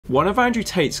One of Andrew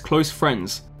Tate's close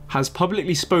friends has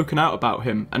publicly spoken out about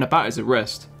him and about his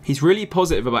arrest. He's really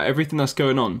positive about everything that's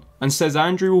going on and says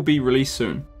Andrew will be released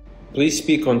soon. Please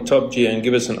speak on Top G and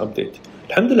give us an update.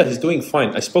 Alhamdulillah, he's doing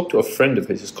fine. I spoke to a friend of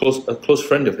his, a close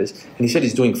friend of his, and he said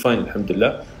he's doing fine,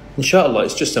 alhamdulillah. Inshallah,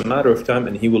 it's just a matter of time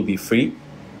and he will be free.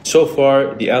 So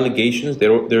far, the allegations,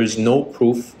 there is no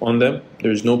proof on them.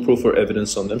 There is no proof or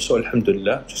evidence on them. So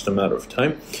alhamdulillah, just a matter of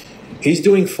time. He's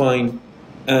doing fine,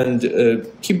 and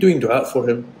keep doing dua for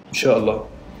him, inshallah.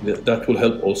 That will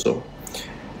help also.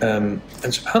 And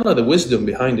subhanAllah, the wisdom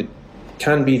behind it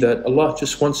can be that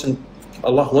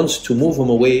Allah wants to move him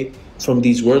away from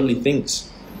these worldly things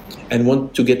and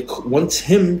wants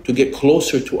him to get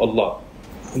closer to Allah.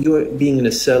 You are being in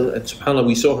a cell, and subhanAllah,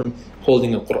 we saw him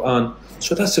holding a Quran.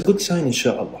 So that's a good sign,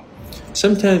 inshallah.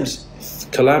 Sometimes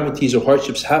calamities or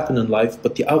hardships happen in life,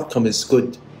 but the outcome is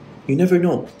good. You never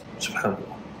know, subhanAllah.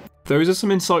 Those are some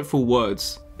insightful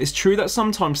words. It's true that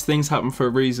sometimes things happen for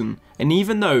a reason, and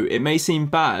even though it may seem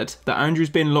bad that Andrew's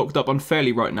being locked up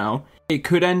unfairly right now, it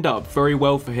could end up very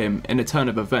well for him in a turn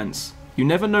of events. You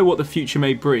never know what the future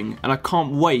may bring, and I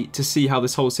can't wait to see how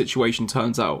this whole situation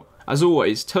turns out. As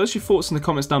always, tell us your thoughts in the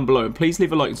comments down below, and please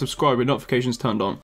leave a like and subscribe with notifications turned on.